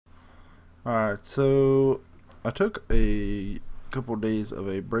Alright, so I took a couple days of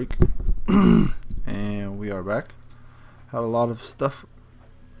a break and we are back. Had a lot of stuff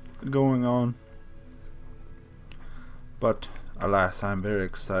going on, but alas, I'm very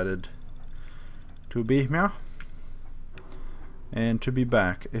excited to be here and to be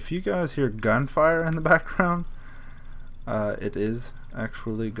back. If you guys hear gunfire in the background, it is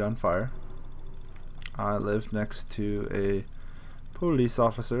actually gunfire. I live next to a police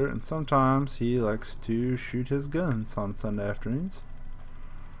officer, and sometimes he likes to shoot his guns on Sunday afternoons,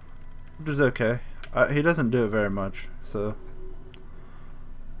 which is okay. He doesn't do it very much, so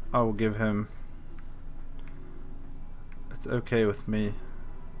I will give him, it's okay with me.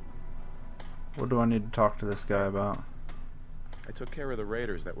 What do I need to talk to this guy about? I took care of the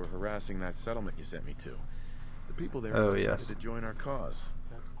raiders that were harassing that settlement you sent me to. The people there Oh, decided yes. to join our cause.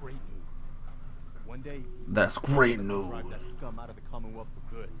 That's great news. One day, That's great we'll drive news. that scum out of the Commonwealth for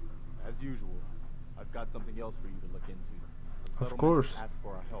good. As usual, I've got something else for you to look into. The settlement course. asks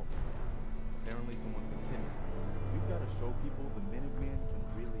for our help. Apparently, someone's been kidnapped. We've got to show people the Minutemen can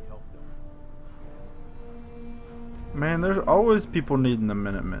really help them. Man, there's always people needing the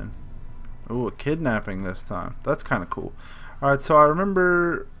Minutemen. Ooh, a kidnapping this time. That's kind of cool. Alright, so I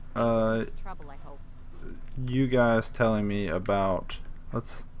remember Trouble, I hope. you guys telling me about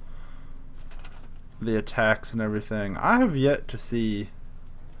the attacks and everything. I have yet to see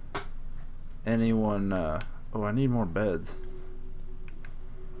anyone oh, I need more beds.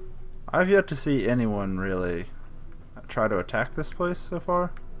 I've yet to see anyone really try to attack this place so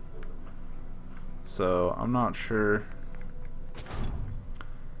far, so I'm not sure.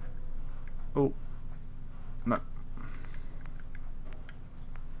 Oh no,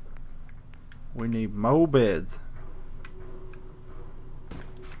 we need more beds.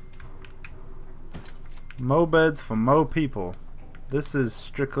 Mo beds for mo people. This is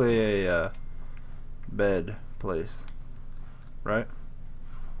strictly a bed place, right?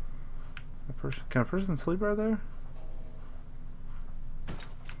 Can a person sleep right there?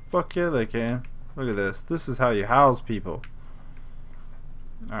 Fuck yeah, they can. Look at this. This is how you house people.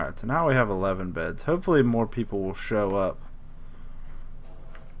 Alright, so now we have 11 beds. Hopefully more people will show up.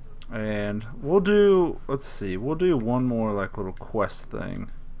 And we'll do, let's see, we'll do one more like little quest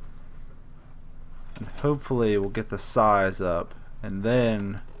thing. And hopefully we'll get the size up, and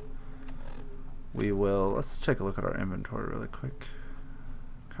then we will, let's take a look at our inventory really quick.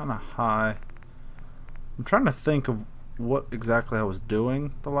 Kinda high. I'm trying to think of what exactly I was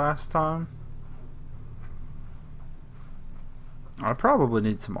doing the last time. I probably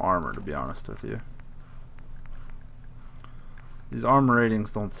need some armor, to be honest with you. These armor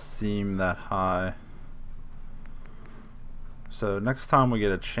ratings don't seem that high. So next time we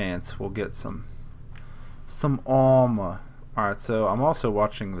get a chance, we'll get some armor. Alright, so I'm also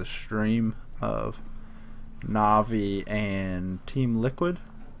watching the stream of Navi and Team Liquid.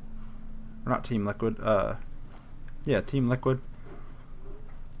 Or not Team Liquid, yeah, Team Liquid.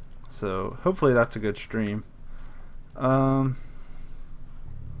 So hopefully that's a good stream. I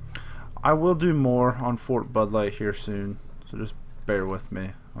will do more on Fort Bud Light here soon, so just bear with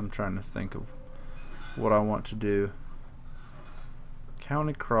me. I'm trying to think of what I want to do.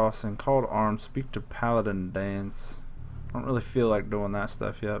 County Crossing, Call to Arms, Speak to Paladin Dance. I don't really feel like doing that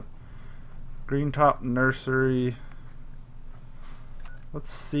stuff yet. Green Top Nursery. Let's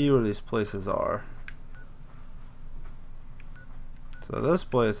see where these places are. So those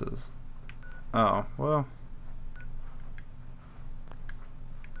places. Oh, well.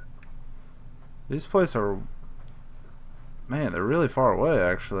 These places are, man, they're really far away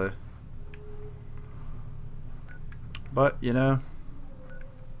actually. But, you know,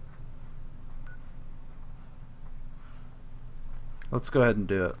 let's go ahead and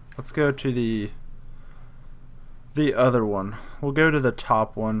do it. Let's go to the other one. We'll go to the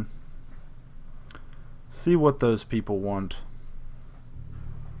top one. See what those people want.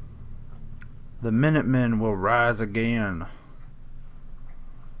 The Minutemen will rise again.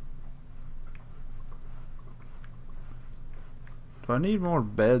 Do I need more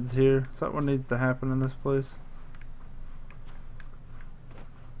beds here? Is that what needs to happen in this place?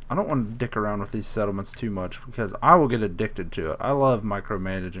 I don't want to dick around with these settlements too much because I will get addicted to it. I love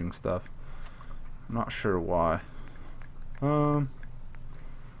micromanaging stuff. I'm not sure why. Let's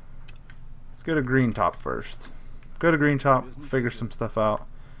go to Green Top first. Go to Green Top, figure some stuff out,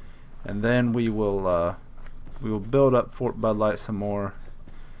 and then we will build up Fort Bud Light some more.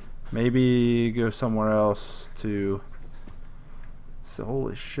 Maybe go somewhere else to. So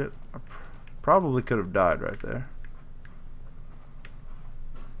holy shit! I probably could have died right there.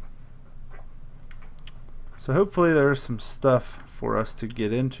 So hopefully there's some stuff for us to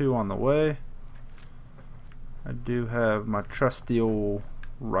get into on the way. I do have my trusty old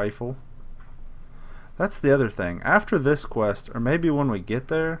rifle. That's the other thing. After this quest, or maybe when we get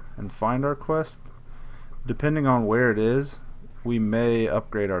there and find our quest, depending on where it is, we may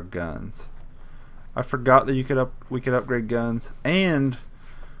upgrade our guns. I forgot that we could upgrade guns, and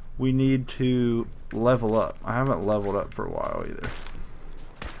we need to level up. I haven't leveled up for a while either.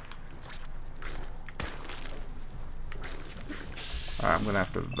 Alright, I'm gonna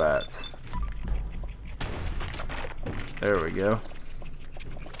have to VATS. There we go.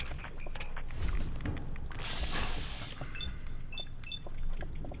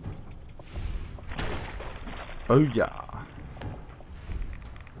 Booyah.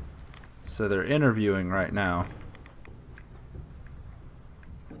 So they're interviewing right now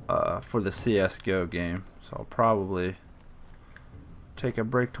for the CSGO game. So I'll probably take a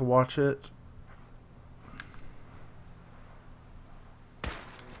break to watch it.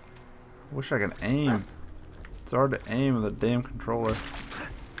 Wish I could aim. It's hard to aim with a damn controller.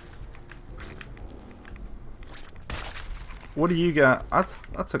 What do you got? That's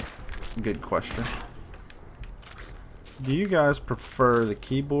a good question. Do you guys prefer the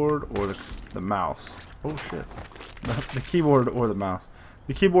keyboard or the mouse? Oh shit. The keyboard or the mouse.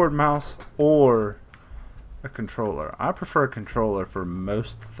 The keyboard, mouse, or a controller. I prefer a controller for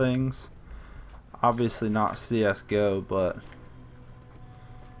most things. Obviously not CSGO, but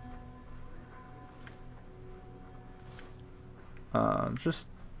just,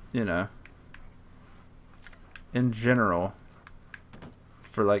 you know, in general,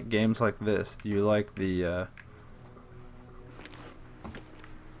 for like games like this, do you like the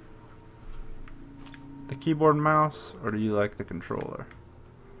keyboard and mouse, or do you like the controller?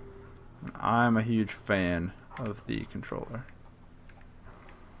 I'm a huge fan of the controller.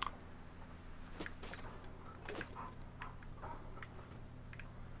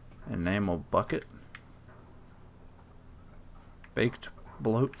 Enamel bucket. Baked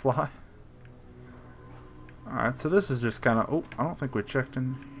bloatfly. Alright, so this is just kind of... Oh, I don't think we checked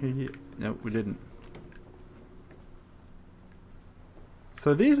in here yet. Nope, we didn't.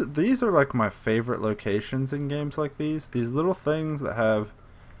 So these are like my favorite locations in games like these. These little things that have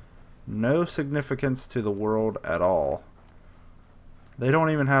no significance to the world at all. They don't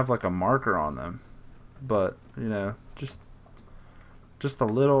even have like a marker on them. But, you know, just a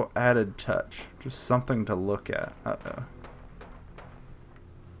little added touch. Just something to look at. Uh-oh.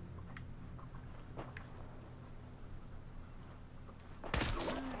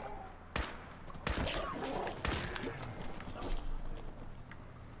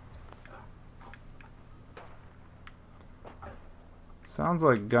 Sounds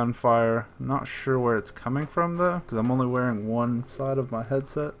like gunfire. Not sure where it's coming from though, because I'm only wearing one side of my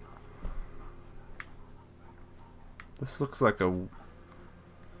headset. This looks like a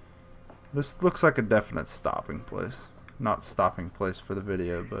definite stopping place. Not stopping place for the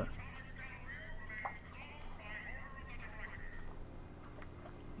video, but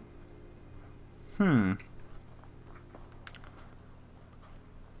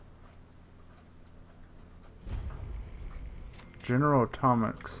General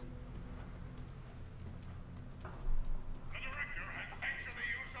Atomics. The director has sanctioned the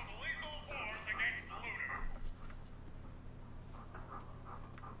use of lethal force against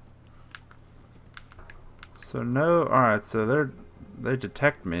looters. So no, alright, so they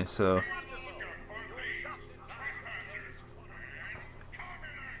detect me, so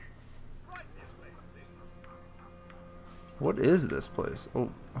what is this place? Oh,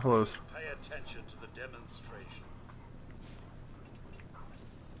 hello. Pay attention to the demonstration.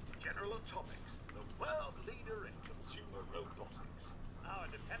 General Atomics, the world leader in consumer robotics. Our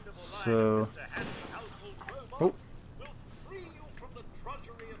dependable So- line of Mr. Handy household robots Oh. will free you from the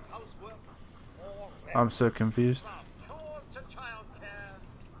drudgery of housework or I'm so confused. from chores to childcare,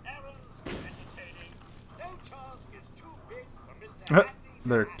 errands to entertaining. No task is too big for Mr. Handy.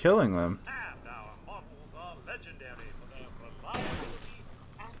 They're killing them. And our models are legendary for their reliability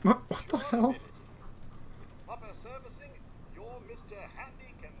and What the hell? With proper servicing, your Mr.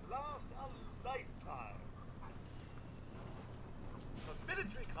 Handy can last a lifetime. For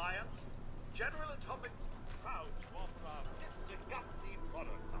military clients, General Atomics is proud to offer our Mr. Gutsy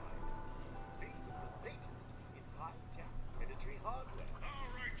product line. Complete with the latest in high-tech military hardware. All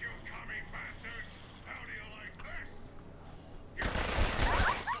right, you commie bastards. How do you like this?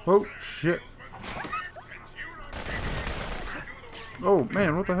 Oh shit. Since you don't think you can do the world Oh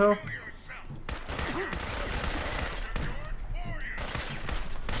man, what the hell? yourself.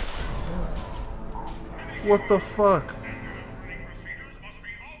 What the fuck? Procedures must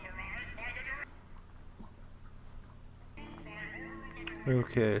be authorized by the director.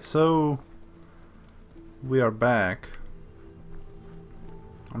 Okay, so we are back.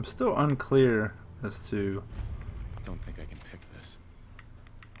 I'm still unclear as to Don't think I can pick this.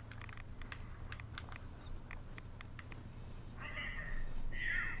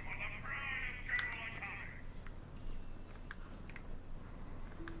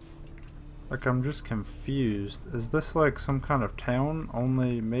 like I'm just confused. Is this like some kind of town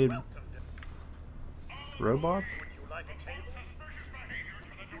only made Welcome them. robots? Would you like a table?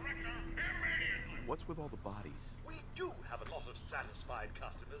 What's with all the bodies? We do have a lot of satisfied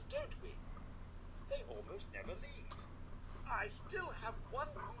customers, don't we? They almost never leave. I still have one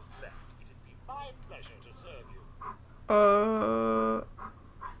booth left. It'd be my pleasure to serve you.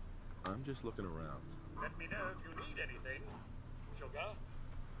 I'm just looking around. Let me know if you need anything. Sugar?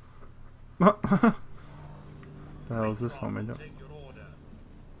 The hell is this Patron homie will doing? take your order.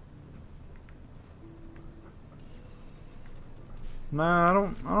 Nah, I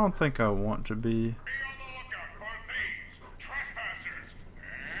don't think I want to be. Be on the lookout for thieves, trespassers,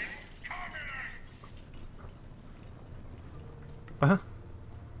 and communists.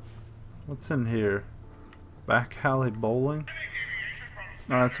 What's in here? Back alley bowling?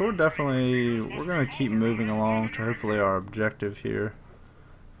 Alright, so we're gonna keep moving along to hopefully our objective here.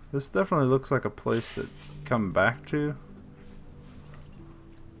 This definitely looks like a place to come back to.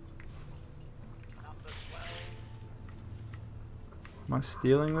 Number 12. Am I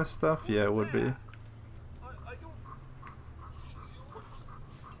stealing this stuff? Yeah, it would be. Are you a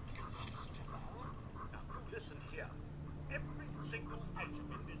customer? Now you listen here. Every single item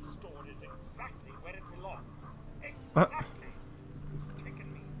in this store is exactly where it belongs. Exactly. It's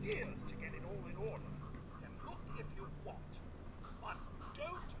taken me years to get it all in order. Then look if you want. But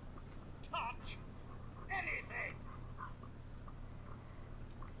don't touch anything.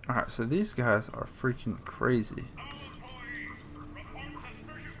 Alright, so these guys are freaking crazy.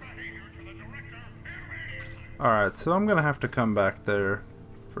 Alright, so I'm gonna have to come back there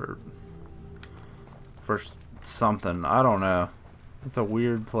for something. I don't know. It's a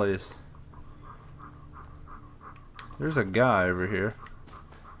weird place. There's a guy over here.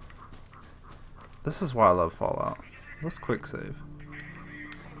 This is why I love Fallout. Let's quick save.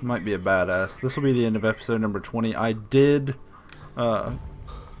 Might be a badass. This will be the end of episode number 20. I did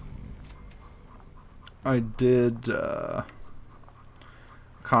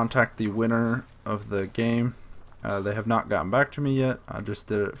contact the winner of the game. They have not gotten back to me yet. I just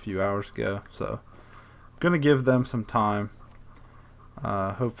did it a few hours ago, so I'm gonna give them some time.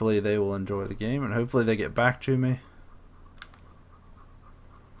 Hopefully they will enjoy the game, and hopefully they get back to me.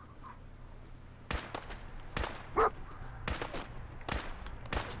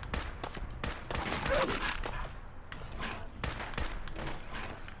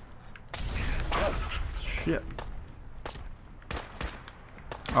 Shit.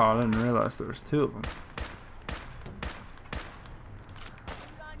 Oh, I didn't realize there was two of them.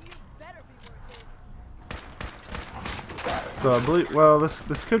 So I believe, well,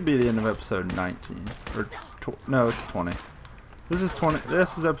 this could be the end of episode 19 or no, it's 20. This is 20.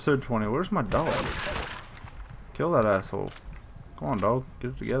 This is episode 20. Where's my dog? Kill that asshole. Come on, dog.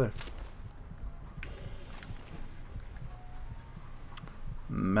 Get it together.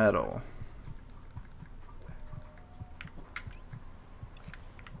 Metal.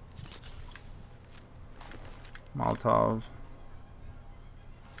 Molotov.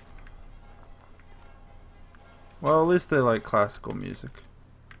 Well, at least they like classical music.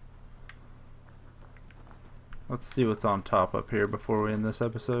 Let's see what's on top up here before we end this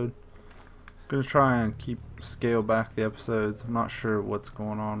episode. Gonna try and scale back the episodes. I'm not sure what's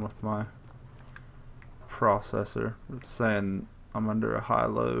going on with my processor. It's saying I'm under a high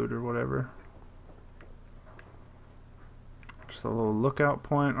load or whatever. Just a little lookout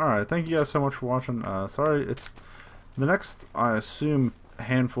point. Alright, thank you guys so much for watching. Sorry, it's the next, I assume,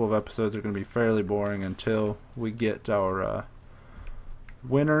 handful of episodes are going to be fairly boring until we get our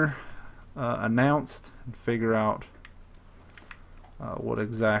winner announced and figure out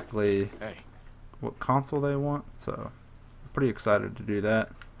what console they want. So I'm pretty excited to do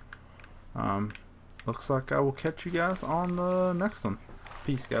that. Looks like I will catch you guys on the next one.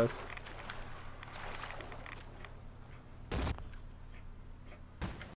 Peace, guys.